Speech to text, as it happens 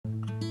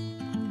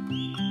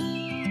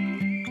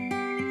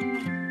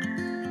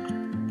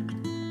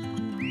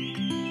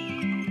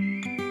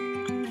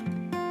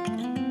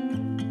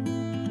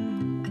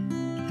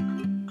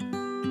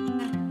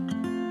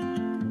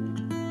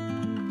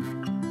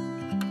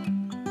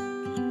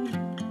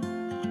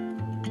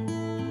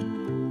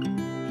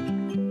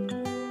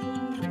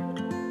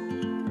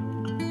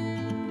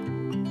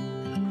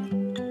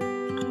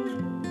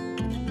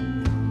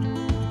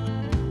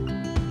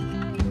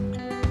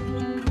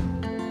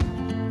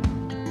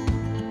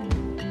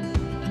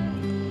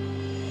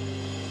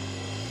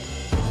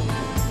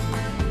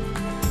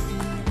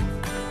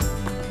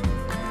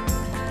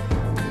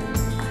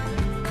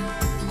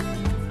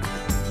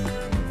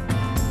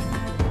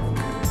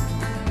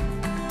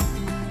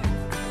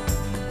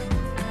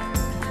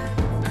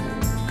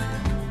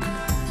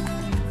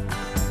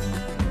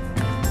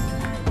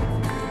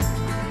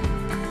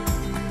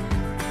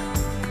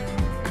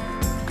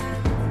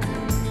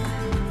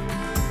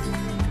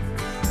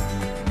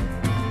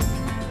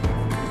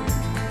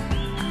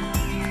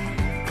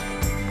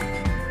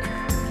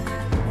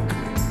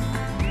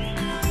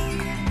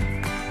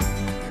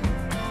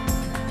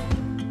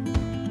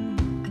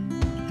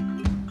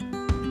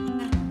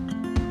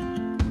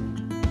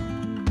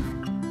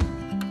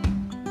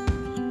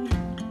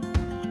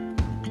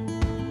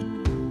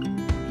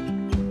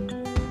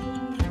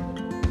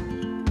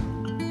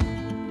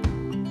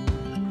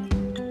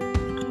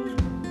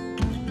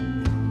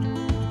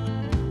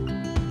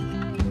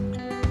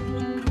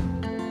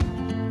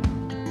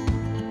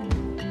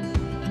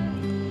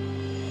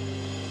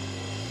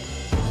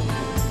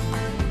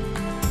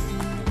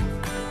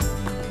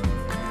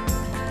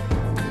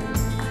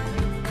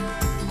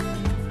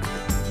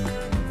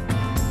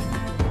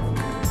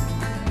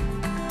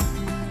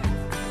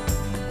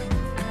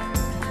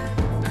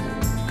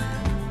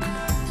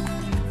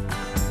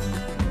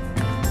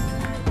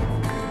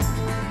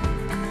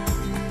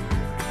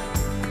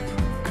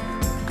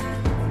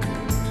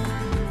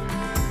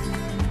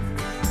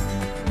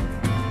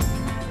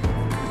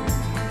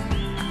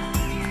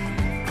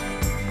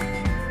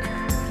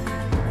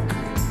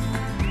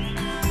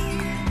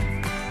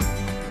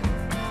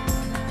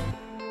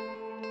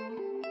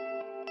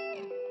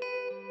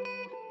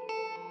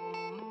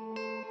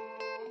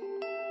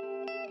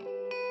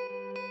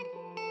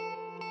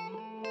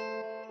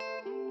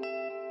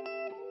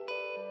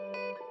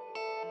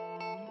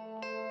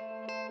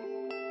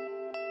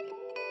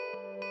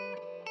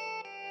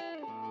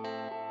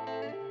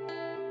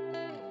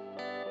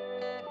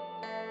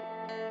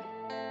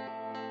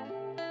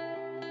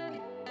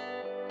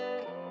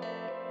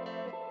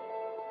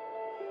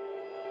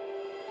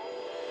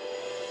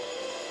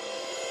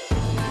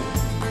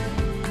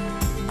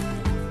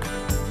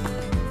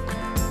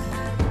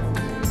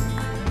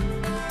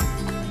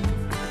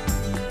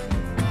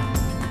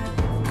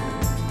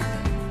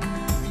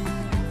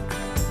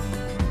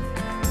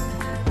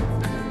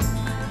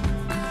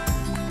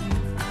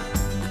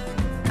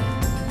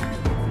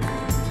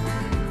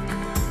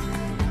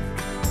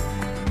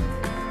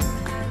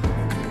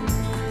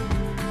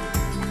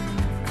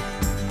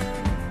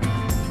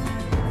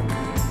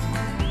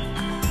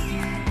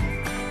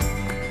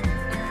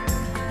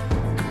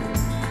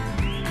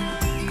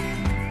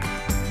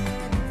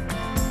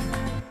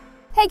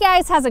Hey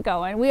guys, how's it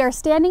going? We are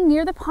standing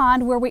near the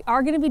pond where we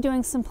are going to be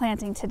doing some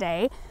planting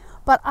today,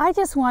 but I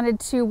just wanted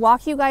to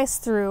walk you guys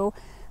through.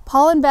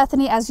 Paul and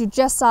Bethany, as you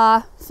just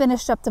saw,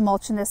 finished up the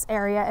mulch in this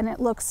area and it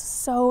looks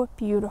so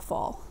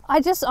beautiful. I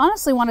just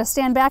honestly want to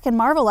stand back and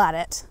marvel at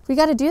it. We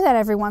got to do that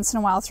every once in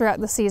a while throughout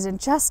the season,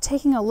 just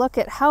taking a look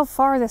at how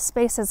far this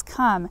space has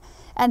come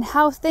and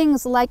how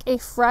things like a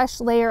fresh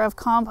layer of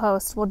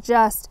compost will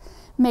just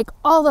make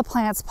all the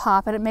plants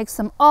pop and it makes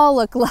them all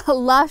look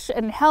lush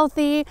and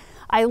healthy.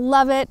 I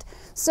love it.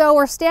 So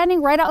we're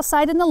standing right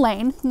outside in the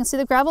lane. You can see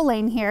the gravel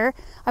lane here.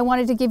 I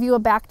wanted to give you a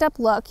backed up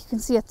look. You can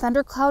see a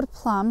thundercloud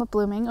plum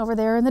blooming over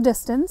there in the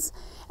distance.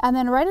 And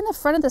then right in the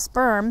front of this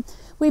berm,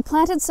 we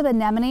planted some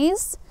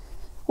anemones,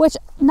 which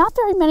not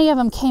very many of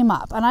them came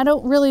up. And I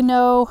don't really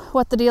know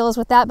what the deal is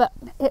with that, but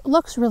it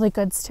looks really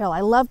good still.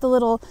 I love the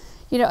little,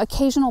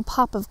 occasional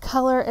pop of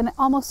color, and it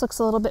almost looks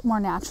a little bit more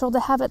natural to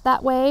have it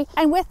that way.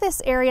 And with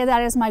this area,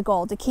 that is my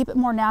goal, to keep it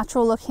more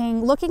natural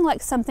looking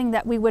like something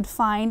that we would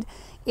find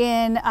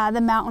in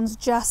the mountains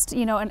just,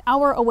 an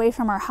hour away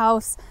from our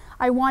house.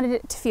 I wanted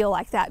it to feel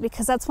like that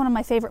because that's one of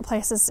my favorite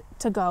places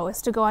to go,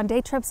 is to go on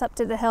day trips up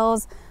to the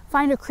hills,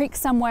 find a creek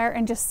somewhere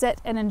and just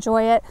sit and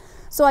enjoy it.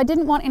 So I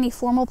didn't want any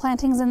formal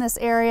plantings in this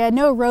area,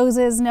 no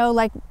roses, no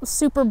like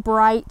super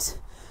bright,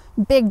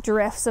 big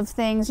drifts of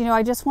things.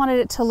 I just wanted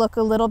it to look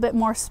a little bit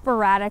more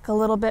sporadic, a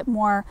little bit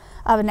more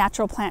of a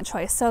natural plant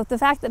choice. So the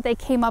fact that they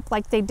came up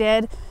like they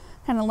did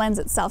kind of lends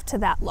itself to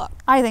that look.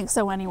 I think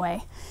so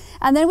anyway.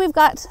 And then we've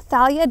got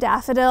Thalia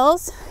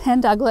daffodils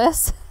and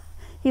Douglas.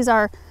 He's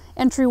our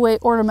entryway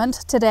ornament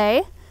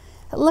today.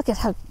 Look at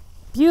how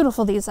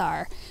beautiful these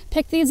are.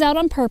 Picked these out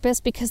on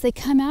purpose because they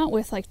come out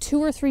with like 2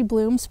 or 3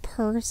 blooms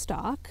per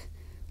stalk.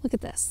 Look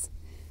at this.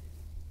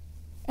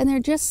 And they're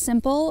just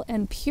simple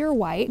and pure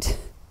white.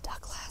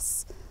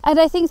 Douglas. And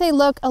I think they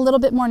look a little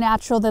bit more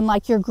natural than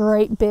like your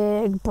great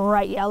big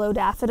bright yellow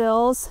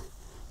daffodils,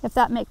 if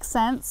that makes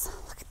sense.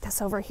 Look at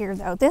this over here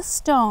though. This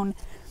stone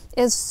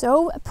is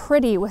so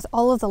pretty with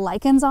all of the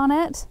lichens on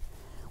it.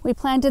 We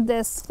planted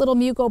this little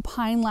mugo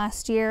pine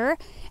last year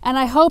and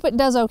I hope it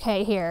does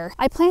okay here.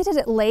 I planted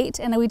it late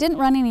and we didn't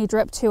run any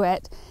drip to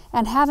it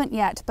and haven't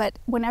yet, but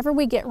whenever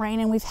we get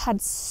rain, and we've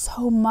had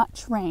so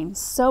much rain,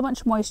 so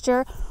much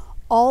moisture,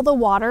 all the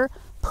water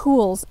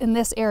pools in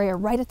this area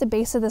right at the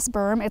base of this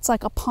berm. It's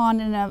like a pond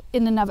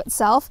in and of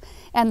itself,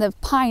 and the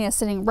pine is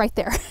sitting right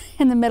there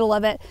in the middle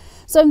of it.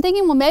 So I'm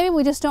thinking, well, maybe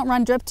we just don't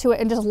run drip to it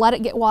and just let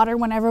it get water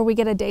whenever we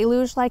get a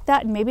deluge like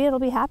that, and maybe it'll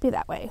be happy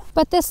that way.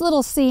 But this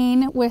little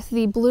scene with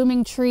the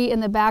blooming tree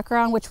in the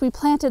background, which we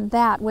planted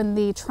that when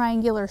the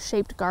triangular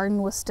shaped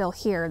garden was still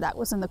here, that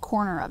was in the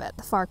corner of it,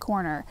 the far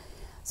corner.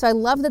 So I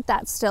love that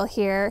that's still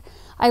here.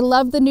 I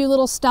love the new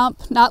little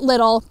stump, not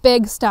little,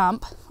 big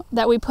stump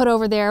that we put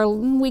over there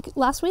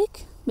last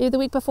week, maybe the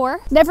week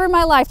before. Never in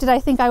my life did I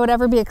think I would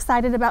ever be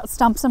excited about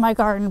stumps in my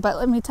garden, but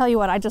let me tell you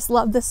what, I just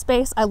love this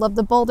space. I love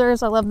the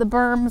boulders, I love the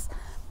berms,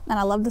 and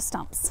I love the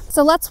stumps.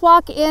 So let's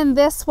walk in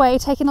this way,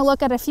 taking a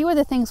look at a few of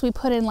the things we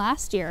put in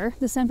last year.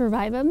 The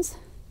sempervivums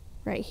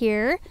right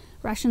here.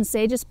 Russian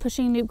sage is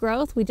pushing new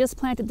growth. We just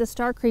planted the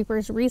star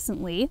creepers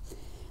recently.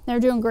 They're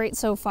doing great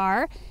so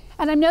far.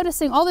 And I'm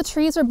noticing all the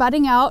trees are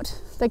budding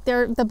out, like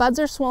the buds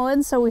are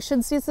swollen, so we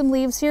should see some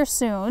leaves here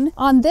soon.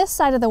 On this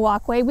side of the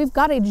walkway, we've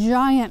got a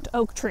giant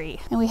oak tree,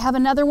 and we have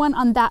another one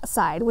on that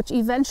side, which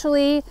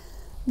eventually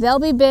they'll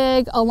be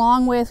big,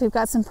 along with, we've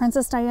got some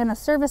Princess Diana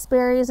service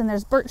berries, and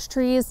there's birch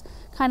trees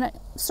kind of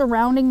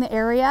surrounding the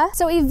area.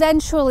 So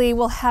eventually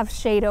we'll have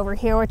shade over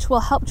here, which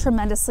will help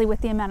tremendously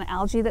with the amount of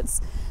algae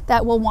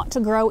that will want to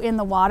grow in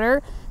the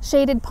water.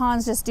 Shaded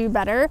ponds just do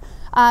better.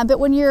 But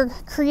when you're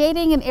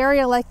creating an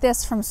area like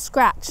this from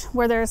scratch,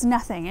 where there's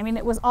nothing, I mean,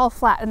 it was all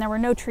flat and there were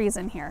no trees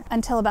in here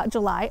until about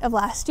July of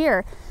last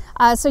year.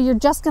 So you're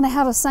just gonna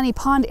have a sunny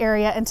pond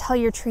area until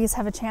your trees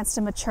have a chance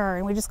to mature,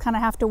 and we just kind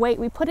of have to wait.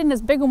 We put in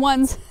as big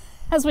ones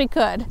as we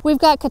could. We've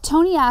got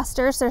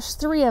cotoneasters, there's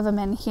 3 of them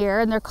in here,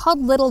 and they're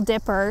called Little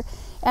Dipper,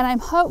 and I'm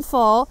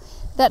hopeful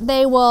that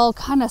they will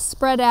kind of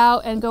spread out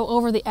and go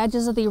over the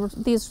edges of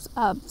these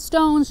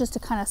stones just to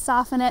kind of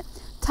soften it.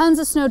 Tons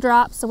of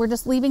snowdrops, so we're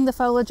just leaving the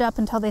foliage up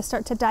until they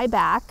start to die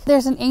back.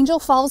 There's an Angel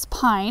Falls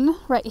pine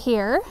right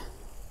here,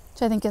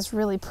 which I think is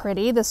really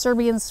pretty. The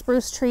Serbian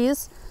spruce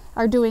trees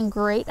are doing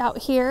great out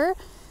here.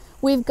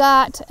 We've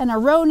got an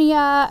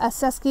aronia, a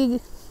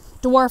Sesky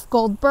dwarf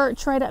gold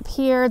birch right up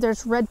here.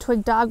 There's red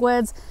twig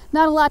dogwoods.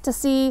 Not a lot to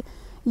see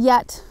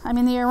yet. I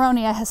mean, the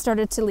aronia has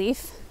started to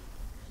leaf.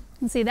 You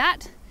can see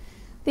that.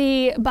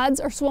 The buds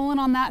are swollen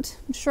on that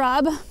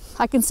shrub.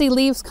 I can see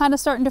leaves kind of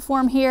starting to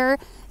form here.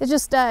 It's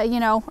just,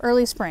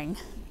 early spring.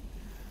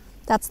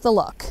 That's the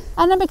look.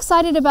 And I'm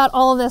excited about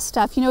all of this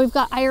stuff. We've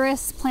got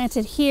iris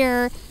planted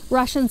here,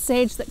 Russian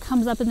sage that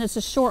comes up, and it's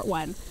a short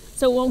one,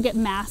 so it won't get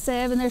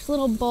massive. And there's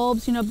little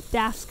bulbs,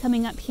 dafts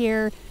coming up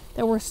here.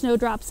 There were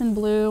snowdrops in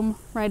bloom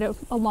right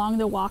along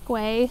the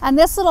walkway. And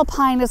this little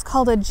pine is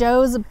called a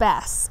Joe's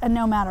Bess. And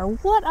no matter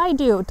what I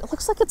do, it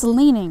looks like it's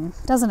leaning,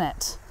 doesn't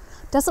it?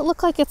 Does it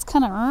look like it's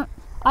kind of,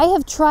 I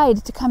have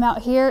tried to come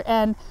out here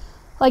and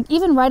Like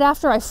even right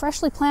after I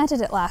freshly planted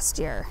it last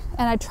year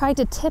and I tried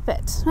to tip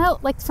it.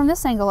 Well, like from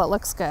this angle, it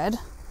looks good.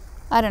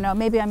 I don't know,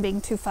 maybe I'm being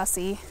too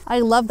fussy.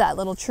 I love that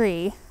little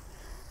tree.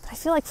 But I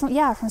feel like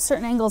from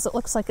certain angles, it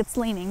looks like it's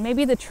leaning.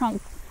 Maybe the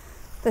trunk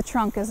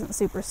isn't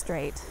super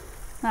straight.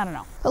 I don't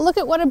know. But look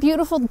at what a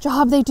beautiful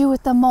job they do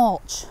with the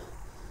mulch.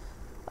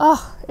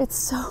 Oh, it's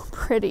so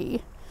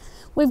pretty.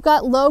 We've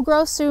got low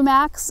growth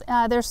sumacs.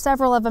 There's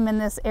several of them in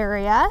this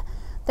area.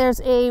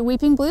 There's a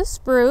weeping blue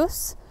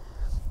spruce.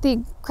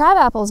 The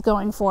crabapple's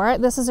going for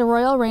it. This is a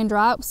royal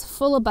raindrops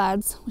full of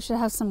buds. We should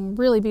have some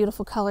really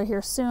beautiful color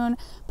here soon.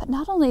 But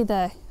not only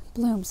the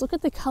blooms, look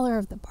at the color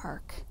of the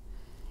bark.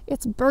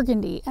 It's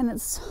burgundy and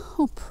it's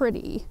so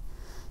pretty.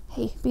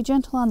 Hey, be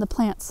gentle on the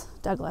plants,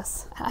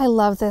 Douglas. I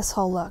love this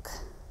whole look.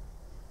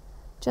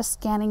 Just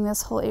scanning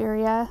this whole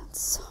area.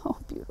 It's so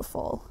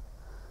beautiful.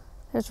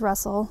 There's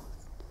Russell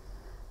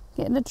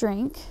getting a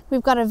drink.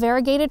 We've got a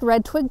variegated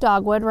red twig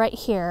dogwood right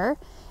here.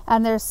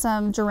 And there's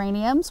some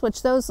geraniums,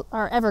 which those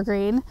are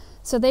evergreen.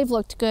 So they've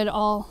looked good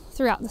all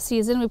throughout the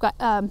season. We've got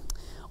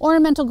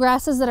ornamental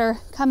grasses that are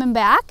coming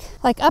back.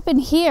 Like up in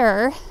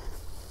here,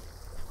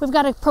 we've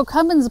got a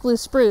procumbens blue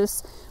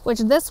spruce, which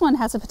this one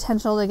has a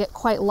potential to get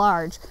quite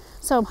large.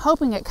 So I'm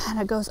hoping it kind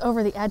of goes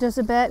over the edges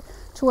a bit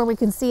to where we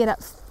can see it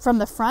up from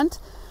the front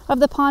of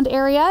the pond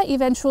area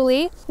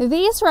eventually.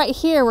 These right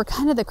here were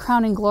kind of the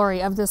crowning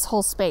glory of this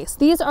whole space.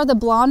 These are the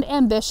Blonde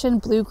Ambition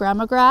blue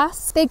grama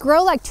grass. They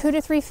grow like 2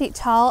 to 3 feet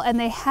tall and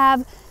they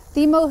have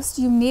the most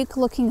unique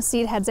looking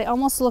seed heads. They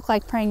almost look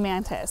like praying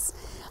mantis.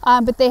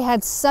 But they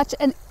had such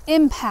an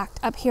impact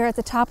up here at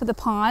the top of the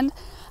pond.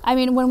 I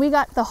mean, when we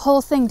got the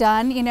whole thing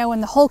done, you know,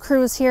 when the whole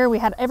crew was here, we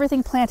had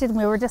everything planted and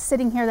we were just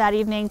sitting here that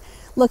evening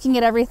looking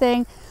at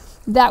everything.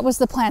 That was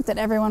the plant that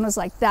everyone was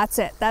like, that's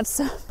it, that's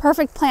a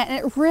perfect plant.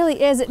 And it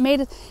really is. It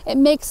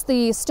makes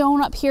the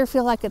stone up here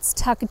feel like it's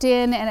tucked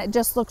in and it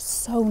just looks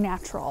so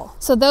natural.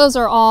 So those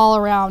are all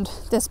around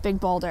this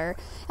big boulder.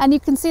 And you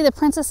can see the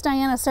Princess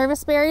Diana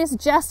service berries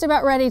just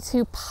about ready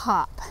to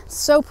pop.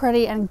 So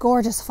pretty and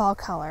gorgeous fall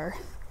color.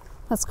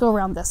 Let's go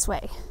around this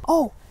way.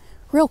 Oh,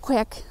 real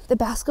quick, the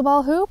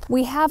basketball hoop,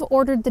 we have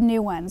ordered the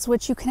new ones,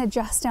 which you can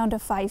adjust down to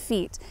 5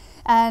 feet.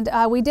 And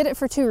we did it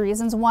for 2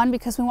 reasons. One,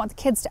 because we want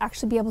the kids to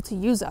actually be able to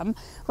use them.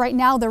 Right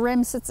now, the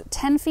rim sits at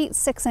 10 feet,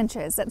 6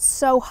 inches. That's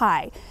so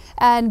high.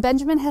 And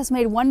Benjamin has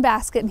made one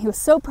basket and he was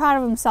so proud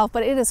of himself,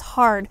 but it is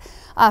hard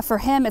for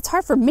him. It's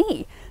hard for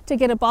me to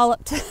get a ball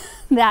up to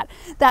that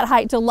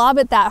height, to lob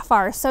it that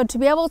far. So to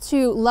be able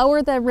to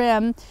lower the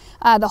rim,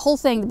 the whole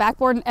thing, the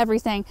backboard and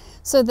everything,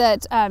 so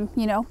that,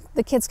 you know,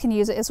 the kids can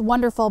use it is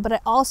wonderful, but it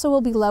also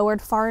will be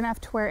lowered far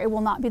enough to where it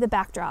will not be the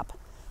backdrop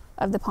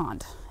of the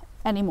pond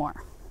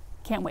anymore.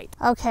 Can't wait.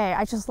 Okay,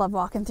 I just love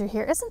walking through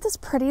here. Isn't this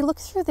pretty? Look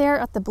through there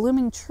at the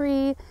blooming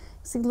tree.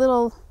 See a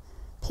little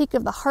peak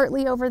of the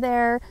Hartley over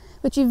there,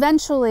 which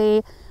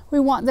eventually we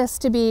want this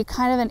to be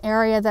kind of an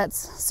area that's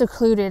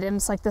secluded and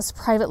it's like this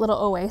private little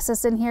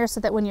oasis in here so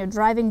that when you're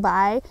driving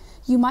by,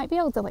 you might be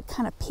able to like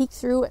kind of peek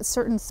through at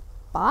certain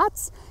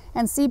spots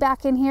and see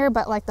back in here,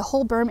 but like the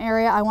whole berm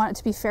area, I want it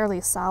to be fairly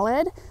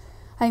solid.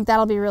 I think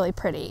that'll be really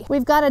pretty.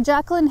 We've got a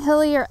Jacqueline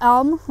Hillier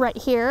elm right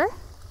here,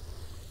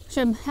 which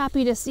I'm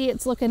happy to see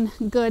it's looking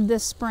good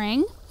this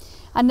spring.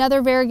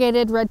 Another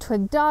variegated red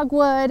twig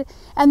dogwood.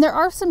 And there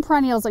are some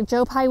perennials like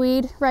Joe Pye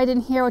weed right in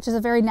here, which is a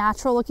very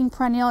natural looking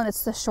perennial and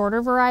it's the shorter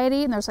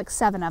variety and there's like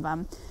 7 of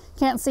them.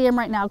 Can't see them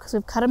right now because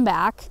we've cut them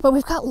back, but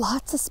we've got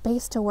lots of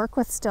space to work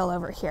with still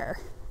over here.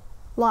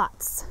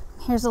 Lots.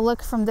 Here's a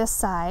look from this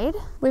side.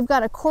 We've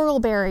got a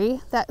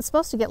coralberry that's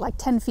supposed to get like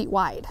 10 feet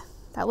wide.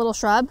 That little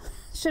shrub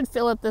should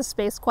fill up this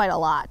space quite a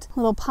lot.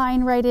 Little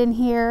pine right in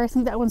here. I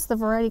think that one's the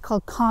variety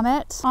called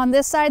Comet. On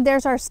this side,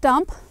 there's our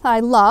stump that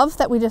I love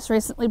that we just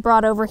recently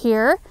brought over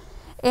here.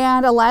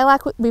 And a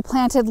lilac we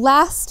planted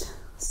last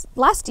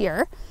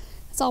year.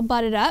 It's all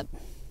budded up.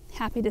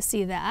 Happy to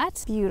see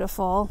that.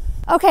 Beautiful.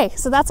 Okay,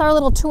 so that's our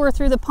little tour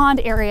through the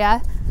pond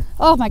area.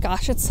 Oh my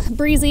gosh, it's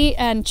breezy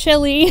and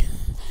chilly.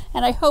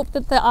 And I hope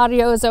that the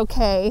audio is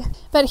okay.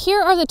 But here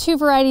are the 2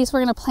 varieties we're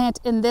gonna plant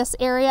in this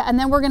area, and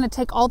then we're gonna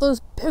take all those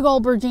big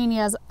old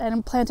Virginias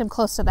and plant them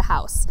close to the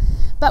house.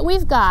 But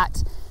we've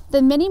got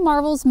the Mini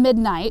Marvels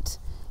Midnight,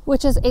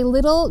 which is a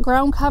little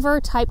ground cover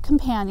type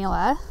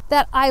campanula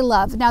that I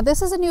love. Now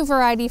this is a new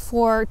variety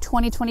for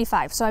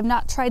 2025, so I've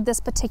not tried this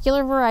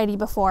particular variety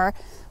before,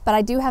 but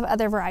I do have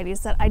other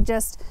varieties that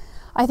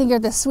I think are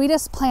the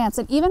sweetest plants,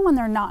 and even when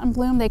they're not in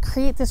bloom, they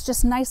create this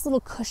just nice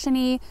little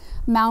cushiony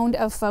mound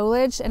of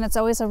foliage, and it's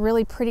always a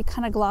really pretty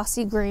kind of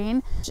glossy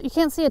green. You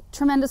can't see a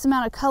tremendous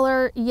amount of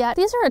color yet.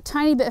 These are a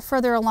tiny bit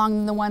further along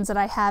than the ones that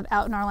I have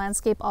out in our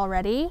landscape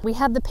already. We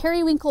have the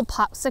periwinkle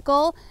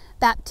popsicle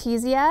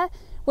Baptisia,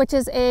 which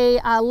is a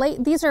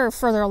these are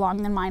further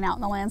along than mine out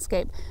in the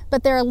landscape,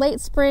 but they're a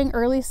late spring,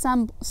 early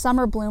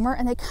summer bloomer,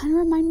 and they kind of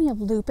remind me of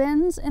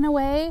lupins in a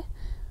way.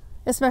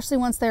 especially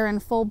once they're in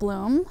full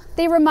bloom.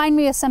 They remind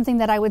me of something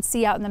that I would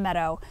see out in the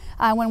meadow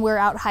when we're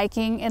out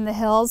hiking in the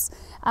hills.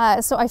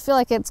 So I feel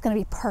like it's going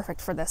to be perfect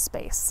for this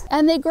space.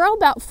 And they grow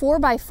about 4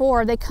 by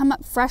 4. They come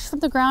up fresh from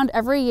the ground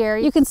every year.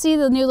 You can see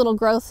the new little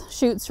growth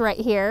shoots right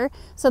here.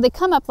 So they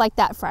come up like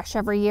that fresh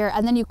every year,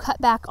 and then you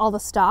cut back all the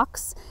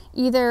stalks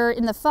either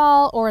in the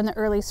fall or in the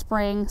early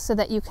spring so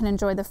that you can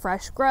enjoy the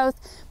fresh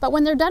growth. But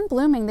when they're done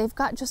blooming, they've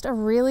got just a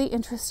really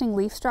interesting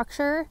leaf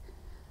structure.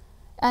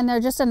 And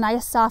they're just a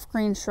nice soft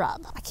green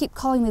shrub. I keep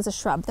calling these a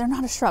shrub. They're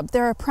not a shrub,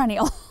 they're a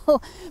perennial.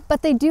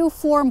 But they do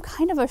form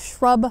kind of a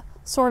shrub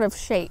sort of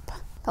shape.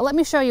 But let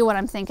me show you what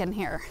I'm thinking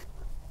here.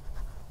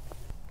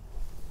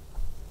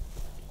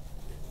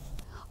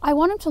 I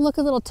want them to look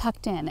a little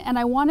tucked in, and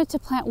I wanted to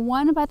plant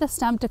one by the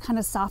stump to kind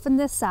of soften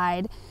this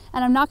side,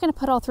 and I'm not going to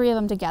put all 3 of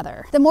them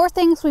together. The more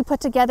things we put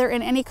together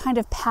in any kind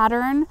of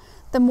pattern,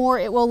 the more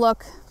it will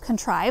look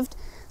contrived.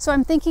 So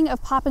I'm thinking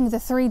of popping the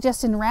 3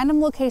 just in random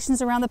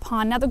locations around the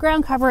pond. Now the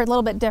ground cover is a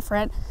little bit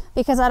different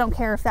because I don't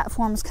care if that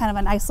forms kind of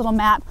a nice little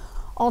mat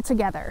all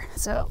together.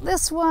 So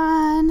this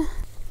one,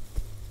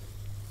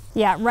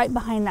 yeah, right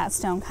behind that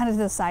stone, kind of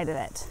to the side of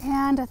it.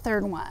 And a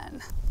 3rd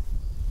one.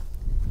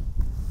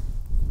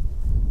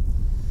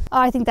 Oh,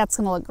 I think that's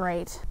gonna look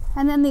great.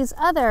 And then these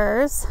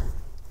others,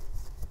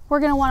 we're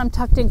gonna want them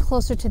tucked in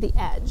closer to the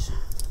edge,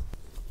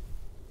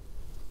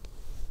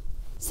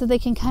 so they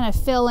can kind of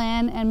fill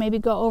in and maybe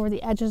go over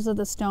the edges of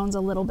the stones a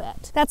little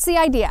bit. That's the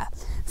idea.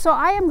 So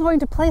I am going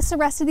to place the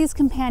rest of these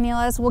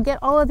campanulas. We'll get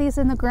all of these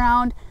in the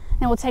ground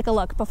and we'll take a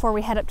look before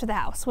we head up to the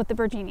house with the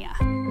Virginia.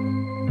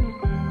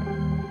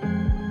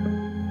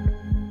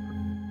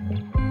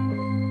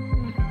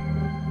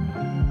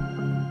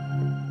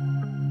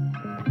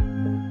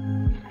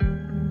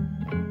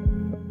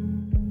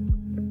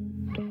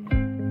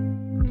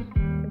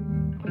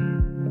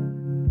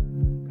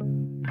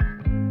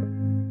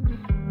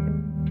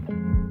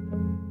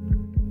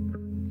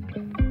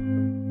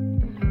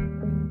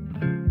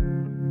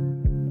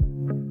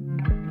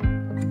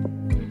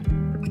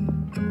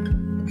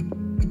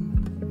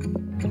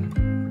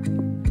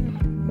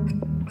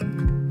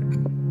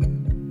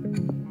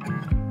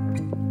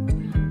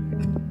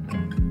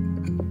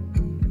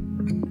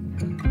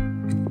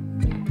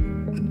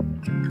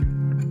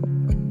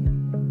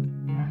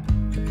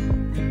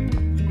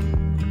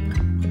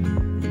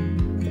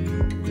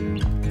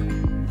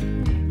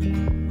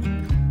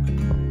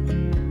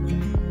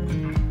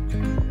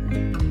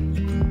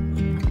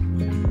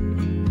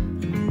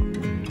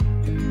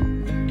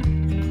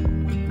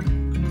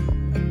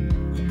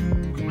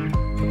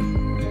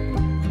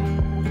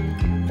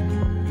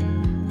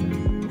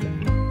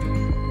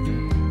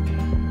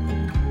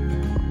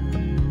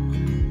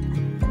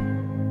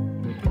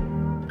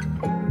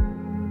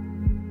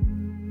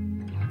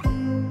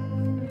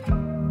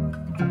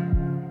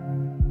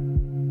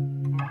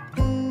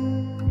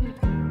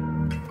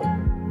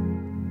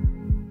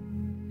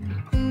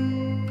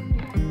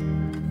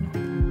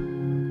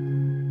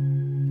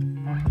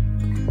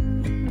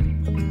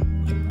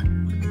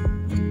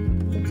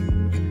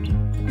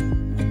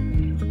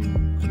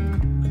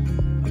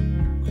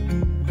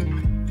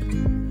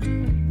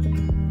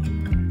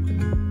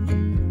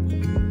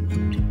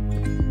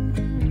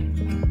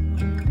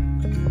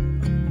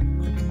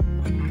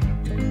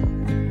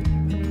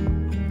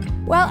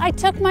 Well, I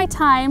took my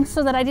time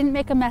so that I didn't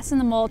make a mess in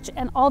the mulch,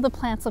 and all the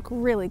plants look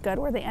really good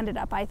where they ended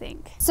up, I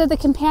think. So the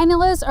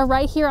campanulas are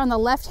right here on the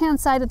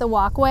left-hand side of the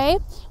walkway.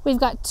 We've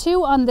got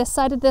 2 on this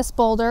side of this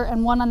boulder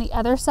and 1 on the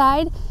other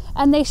side,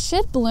 and they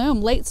should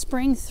bloom late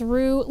spring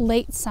through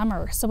late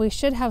summer. So we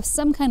should have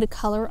some kind of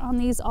color on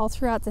these all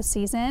throughout the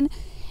season.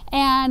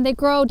 And they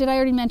grow, did I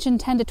already mention,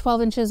 10 to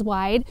 12 inches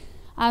wide.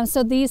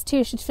 So these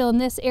 2 should fill in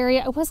this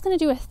area. I was going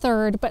to do a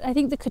 3rd, but I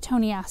think the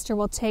cotoneaster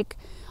will take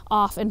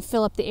off and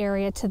fill up the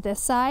area to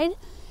this side.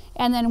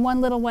 And then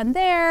 1 little one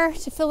there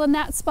to fill in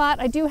that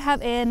spot. I do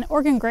have an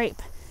Oregon grape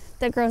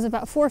that grows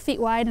about 4 feet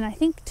wide and I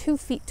think 2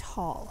 feet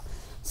tall.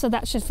 So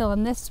that should fill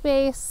in this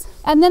space.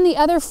 And then the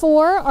other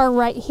 4 are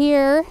right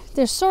here.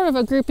 There's sort of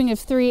a grouping of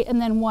 3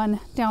 and then 1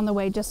 down the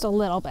way just a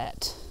little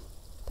bit.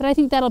 But I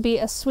think that'll be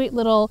a sweet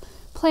little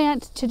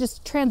plant to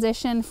just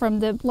transition from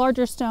the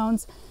larger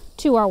stones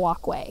to our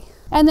walkway.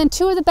 And then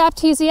 2 of the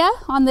Baptisia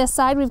on this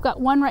side. We've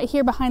got 1 right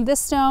here behind this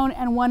stone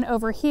and 1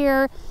 over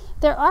here.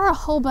 There are a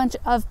whole bunch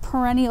of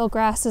perennial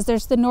grasses.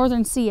 There's the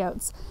northern sea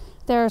oats.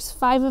 There's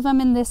 5 of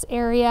them in this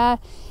area.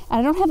 And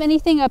I don't have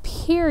anything up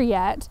here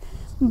yet,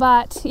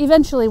 but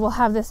eventually we'll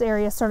have this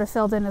area sort of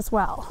filled in as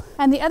well.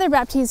 And the other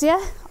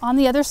Baptisia on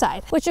the other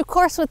side, which of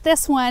course with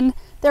this one,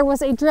 there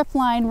was a drip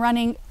line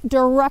running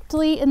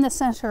directly in the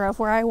center of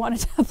where I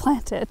wanted to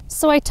plant it.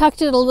 So I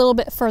tucked it a little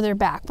bit further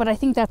back, but I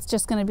think that's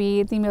just gonna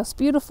be the most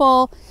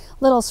beautiful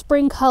little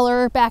spring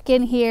color back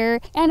in here,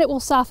 and it will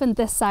soften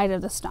this side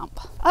of the stump.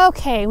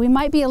 Okay, we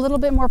might be a little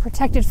bit more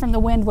protected from the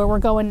wind where we're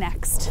going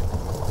next.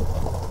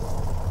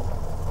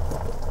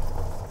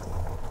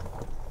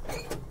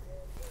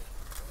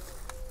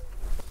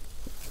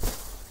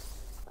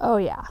 Oh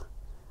yeah,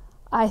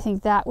 I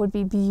think that would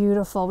be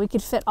beautiful. We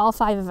could fit all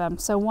 5 of them.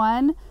 So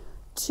 1,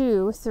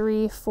 2,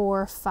 3,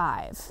 4,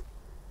 5.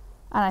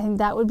 And I think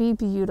that would be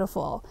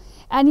beautiful.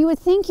 And you would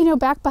think, you know,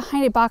 back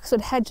behind a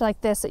boxwood hedge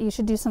like this that you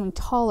should do something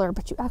taller,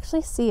 but you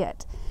actually see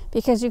it.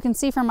 Because you can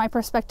see from my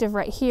perspective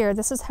right here,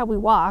 this is how we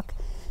walk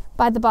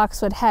by the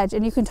boxwood hedge,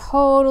 and you can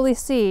totally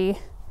see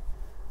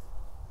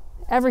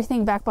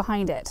everything back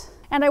behind it.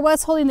 And I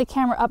was holding the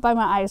camera up by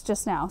my eyes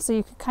just now, so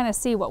you could kind of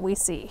see what we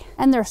see.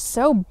 And they're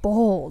so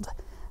bold.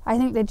 I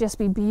think they'd just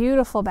be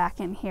beautiful back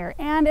in here.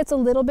 And it's a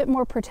little bit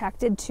more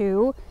protected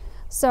too.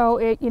 So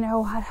it, you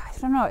know, I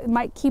don't know, it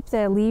might keep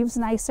the leaves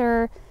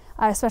nicer,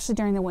 especially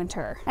during the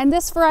winter. And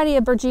this variety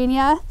of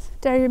Virginia,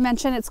 did I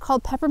mention, it's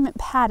called Peppermint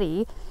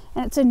Patty,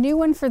 and it's a new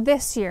one for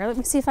this year. Let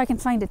me see if I can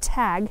find a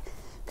tag,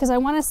 because I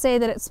want to say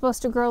that it's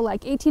supposed to grow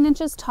like 18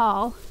 inches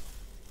tall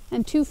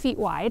and 2 feet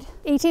wide.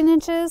 18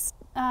 inches,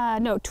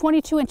 no,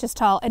 22 inches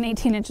tall and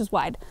 18 inches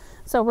wide.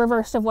 So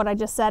reversed of what I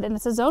just said, and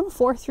it's a zone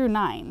 4 through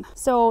 9.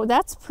 So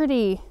that's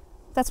pretty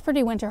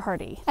winter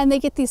hardy. And they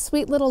get these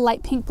sweet little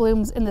light pink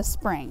blooms in the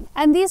spring.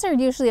 And these are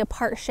usually a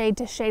part shade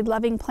to shade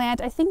loving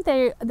plant. I think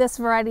this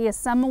variety is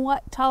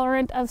somewhat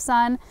tolerant of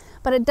sun,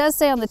 but it does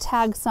say on the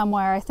tag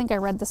somewhere, I think I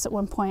read this at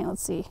one point,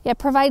 let's see. Yeah,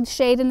 provide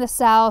shade in the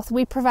south.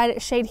 We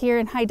provide shade here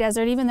in high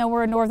desert. Even though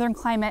we're a northern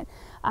climate,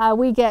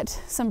 we get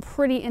some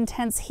pretty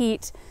intense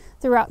heat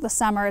throughout the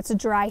summer. It's a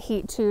dry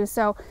heat too.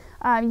 So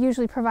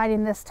usually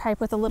providing this type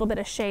with a little bit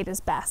of shade is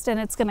best, and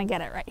it's gonna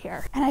get it right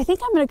here. And I think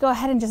I'm gonna go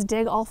ahead and just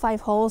dig all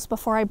 5 holes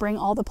before I bring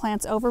all the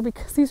plants over,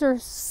 because these are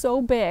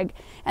so big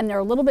and they're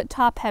a little bit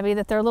top heavy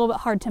that they're a little bit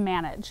hard to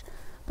manage.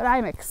 But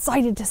I'm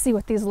excited to see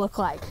what these look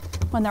like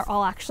when they're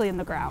all actually in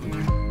the ground.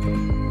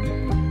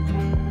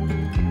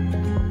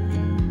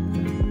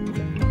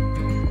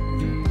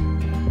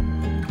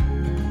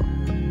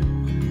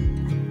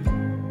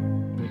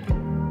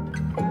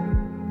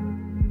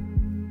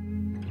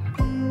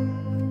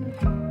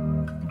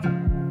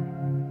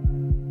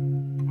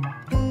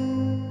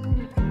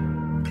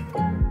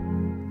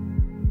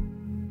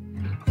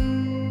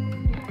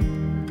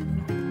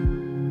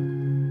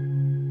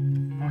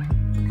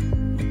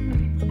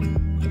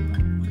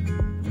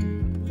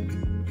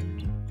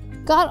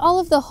 Got all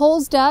of the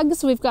holes dug,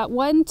 so we've got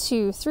 1,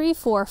 2, 3,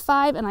 4,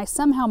 5, and I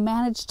somehow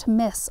managed to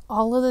miss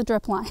all of the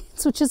drip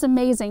lines, which is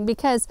amazing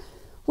because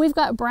we've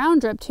got brown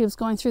drip tubes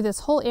going through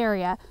this whole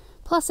area,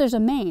 plus there's a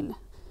main.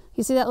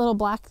 You see that little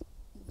black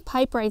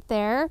pipe right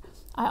there?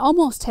 I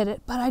almost hit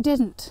it, but I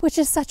didn't, which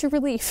is such a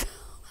relief.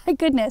 My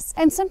goodness.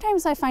 And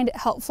sometimes I find it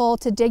helpful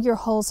to dig your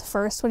holes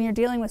first when you're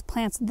dealing with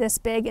plants this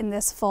big and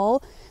this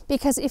full,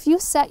 because if you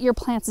set your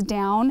plants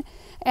down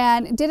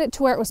and did it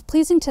to where it was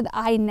pleasing to the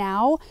eye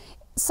now,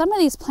 some of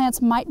these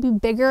plants might be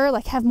bigger,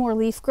 like have more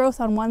leaf growth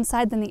on one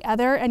side than the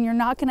other, and you're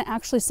not going to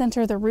actually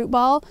center the root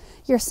ball.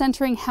 You're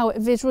centering how it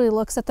visually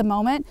looks at the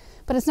moment,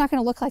 but it's not going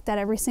to look like that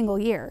every single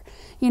year.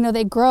 You know,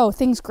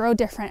 things grow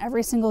different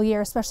every single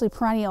year, especially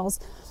perennials.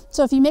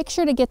 So if you make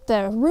sure to get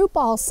the root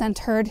ball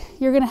centered,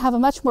 you're going to have a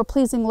much more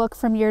pleasing look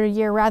from year to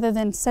year rather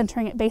than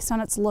centering it based on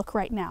its look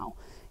right now,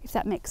 if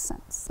that makes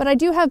sense. But I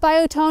do have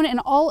biotone in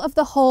all of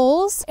the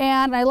holes,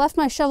 and I left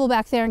my shovel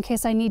back there in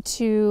case I need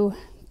to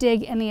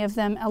dig any of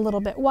them a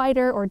little bit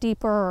wider or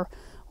deeper or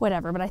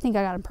whatever, but I think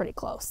I got them pretty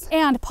close.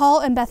 And Paul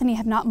and Bethany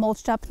have not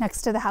mulched up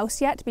next to the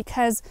house yet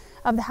because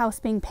of the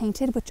house being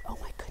painted, which, oh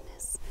my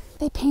goodness,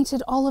 they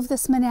painted all of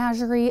this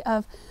menagerie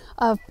of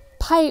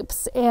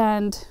pipes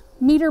and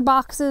meter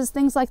boxes,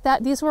 things like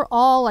that. These were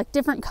all like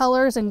different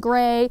colors and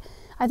gray.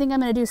 I think I'm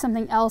going to do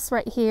something else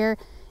right here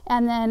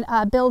and then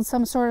build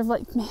some sort of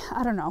like,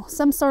 I don't know,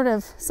 some sort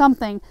of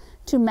something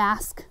to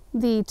mask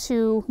the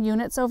 2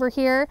 units over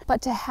here.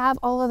 But to have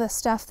all of the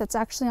stuff that's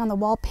actually on the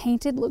wall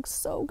painted looks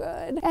so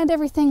good, and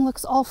everything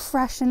looks all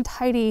fresh and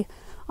tidy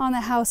on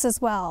the house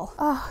as well.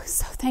 Oh,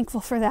 so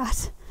thankful for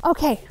that.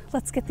 Okay,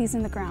 let's get these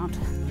in the ground.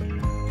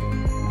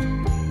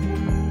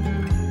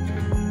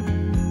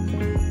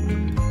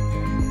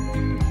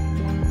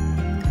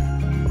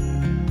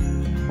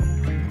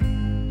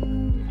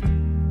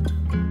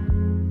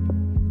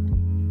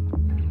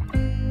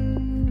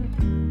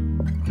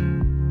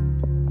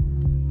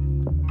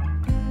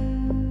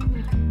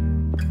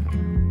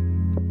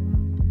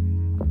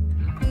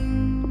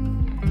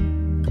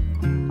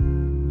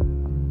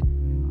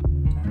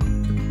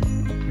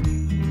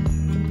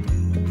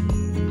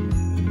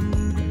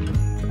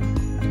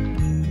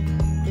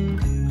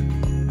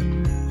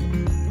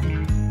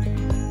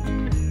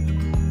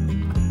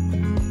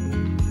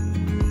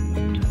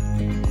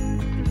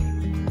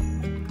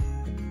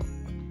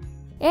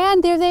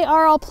 And there they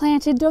are all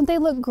planted. Don't they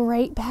look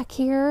great back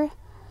here?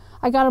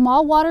 I got them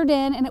all watered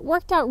in, and it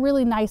worked out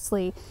really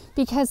nicely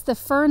because the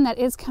fern that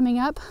is coming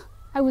up,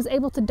 I was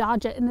able to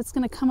dodge it, and it's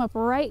going to come up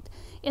right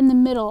in the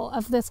middle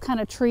of this kind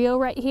of trio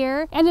right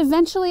here. And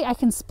eventually I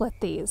can split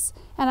these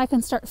and I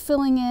can start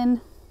filling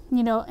in,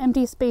 you know,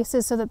 empty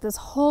spaces so that this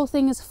whole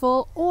thing is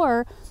full.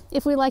 Or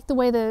if we like the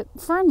way the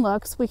fern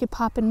looks, we could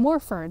pop in more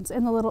ferns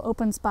in the little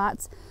open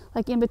spots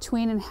like in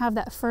between and have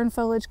that fern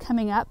foliage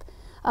coming up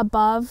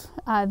above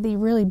the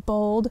really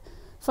bold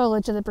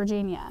foliage of the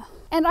Virginia.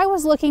 And I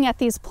was looking at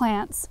these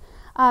plants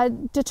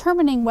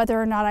determining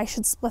whether or not I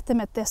should split them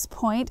at this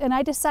point. And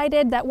I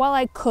decided that while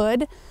I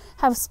could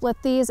have split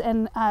these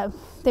and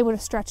they would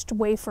have stretched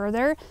way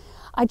further,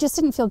 I just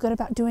didn't feel good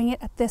about doing it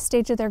at this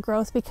stage of their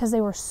growth because they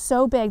were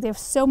so big. They have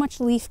so much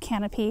leaf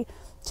canopy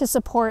to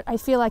support. I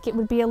feel like it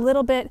would be a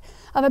little bit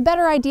of a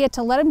better idea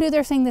to let them do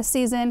their thing this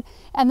season,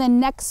 and then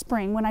next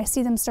spring when I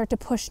see them start to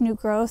push new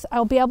growth,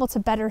 I'll be able to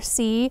better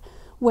see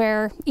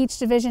where each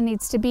division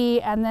needs to be,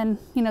 and then,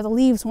 you know, the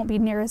leaves won't be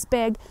near as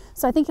big.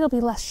 So I think it'll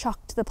be less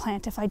shock to the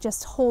plant if I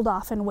just hold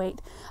off and wait.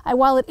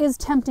 While it is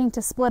tempting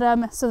to split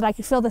them so that I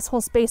could fill this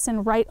whole space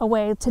in right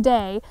away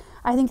today,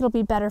 I think it'll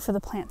be better for the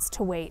plants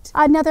to wait.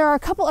 Now there are a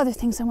couple other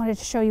things I wanted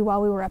to show you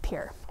while we were up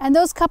here. And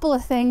those couple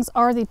of things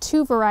are the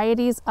 2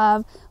 varieties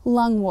of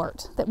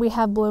lungwort that we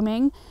have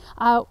blooming,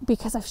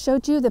 because I've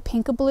showed you the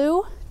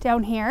pinkablu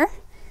down here,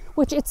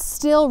 which it's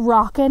still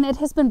rocking. It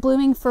has been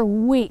blooming for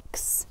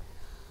weeks.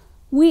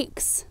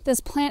 This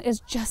plant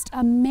is just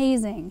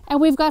amazing. And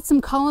we've got some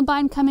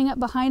columbine coming up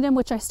behind them,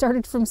 which I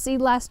started from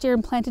seed last year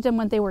and planted them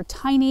when they were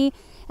tiny,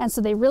 and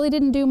so they really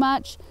didn't do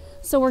much.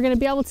 So we're going to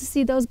be able to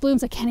see those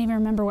blooms. I can't even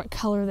remember what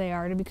color they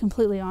are, to be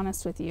completely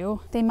honest with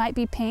you. They might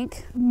be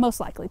pink,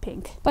 most likely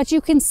pink. But you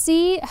can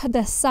see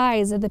the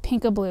size of the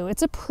pinkablu.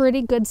 It's a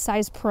pretty good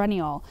sized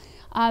perennial.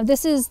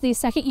 This is the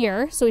 2nd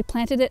year, so we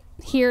planted it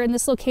here in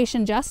this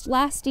location just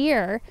last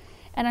year,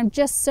 and I'm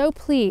just so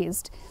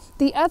pleased.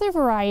 The other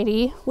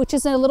variety, which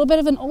is a little bit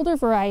of an older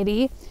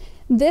variety,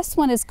 this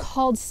one is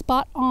called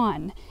Spot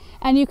On.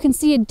 And you can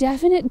see a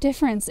definite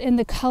difference in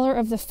the color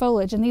of the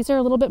foliage. And these are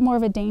a little bit more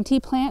of a dainty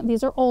plant.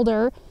 These are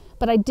older,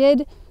 but I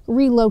did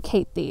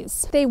relocate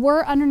these. They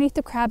were underneath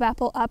the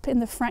crabapple up in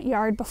the front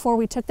yard before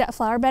we took that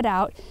flower bed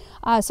out.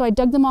 So I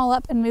dug them all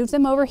up and moved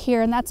them over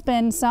here, and that's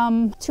been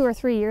some 2 or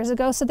 3 years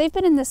ago. So they've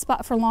been in this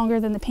spot for longer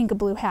than the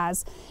pinkablu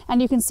has.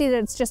 And you can see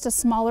that it's just a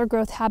smaller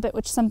growth habit,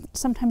 which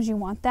sometimes you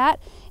want that.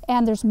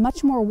 And there's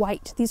much more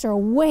white. These are a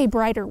way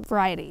brighter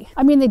variety.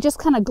 I mean, they just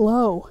kind of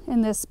glow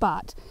in this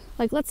spot.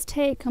 Like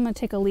I'm gonna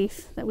take a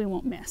leaf that we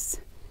won't miss.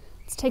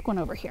 Let's take one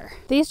over here.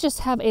 These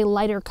just have a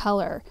lighter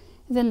color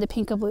than the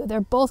pinkablu.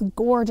 They're both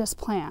gorgeous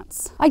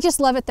plants. I just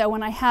love it though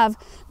when I have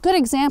good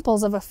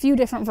examples of a few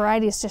different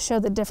varieties to show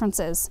the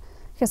differences,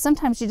 because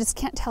sometimes you just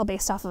can't tell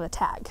based off of a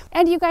tag.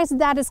 And you guys,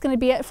 that is going to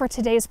be it for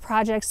today's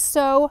project.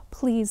 So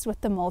pleased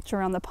with the mulch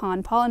around the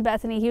pond. Paul and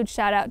Bethany, huge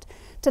shout out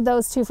to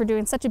those two for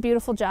doing such a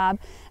beautiful job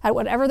at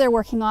whatever they're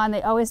working on.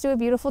 They always do a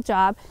beautiful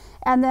job.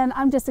 And then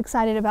I'm just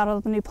excited about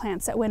all the new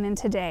plants that went in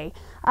today.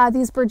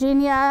 These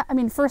Virginia, I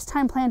mean, first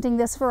time planting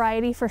this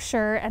variety for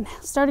sure, and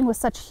starting with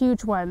such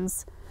huge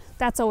ones.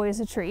 That's always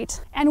a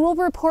treat. And we'll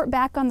report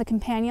back on the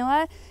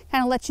campanula,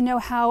 kind of let you know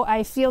how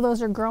I feel those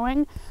are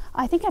growing.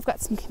 I think I've got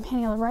some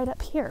campanula right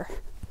up here.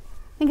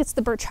 I think it's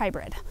the birch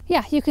hybrid.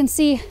 Yeah, you can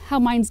see how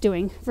mine's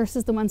doing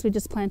versus the ones we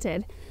just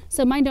planted.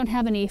 So mine don't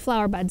have any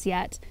flower buds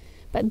yet,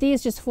 but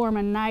these just form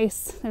a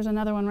nice, there's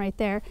another one right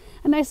there,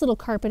 a nice little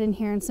carpet in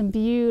here and some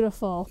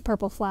beautiful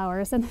purple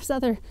flowers. And there's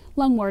other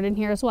lungwort in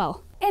here as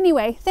well.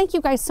 Anyway, thank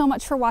you guys so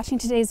much for watching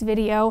today's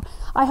video.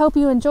 I hope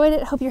you enjoyed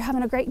it. Hope you're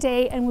having a great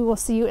day, and we will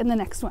see you in the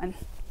next one.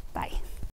 Bye.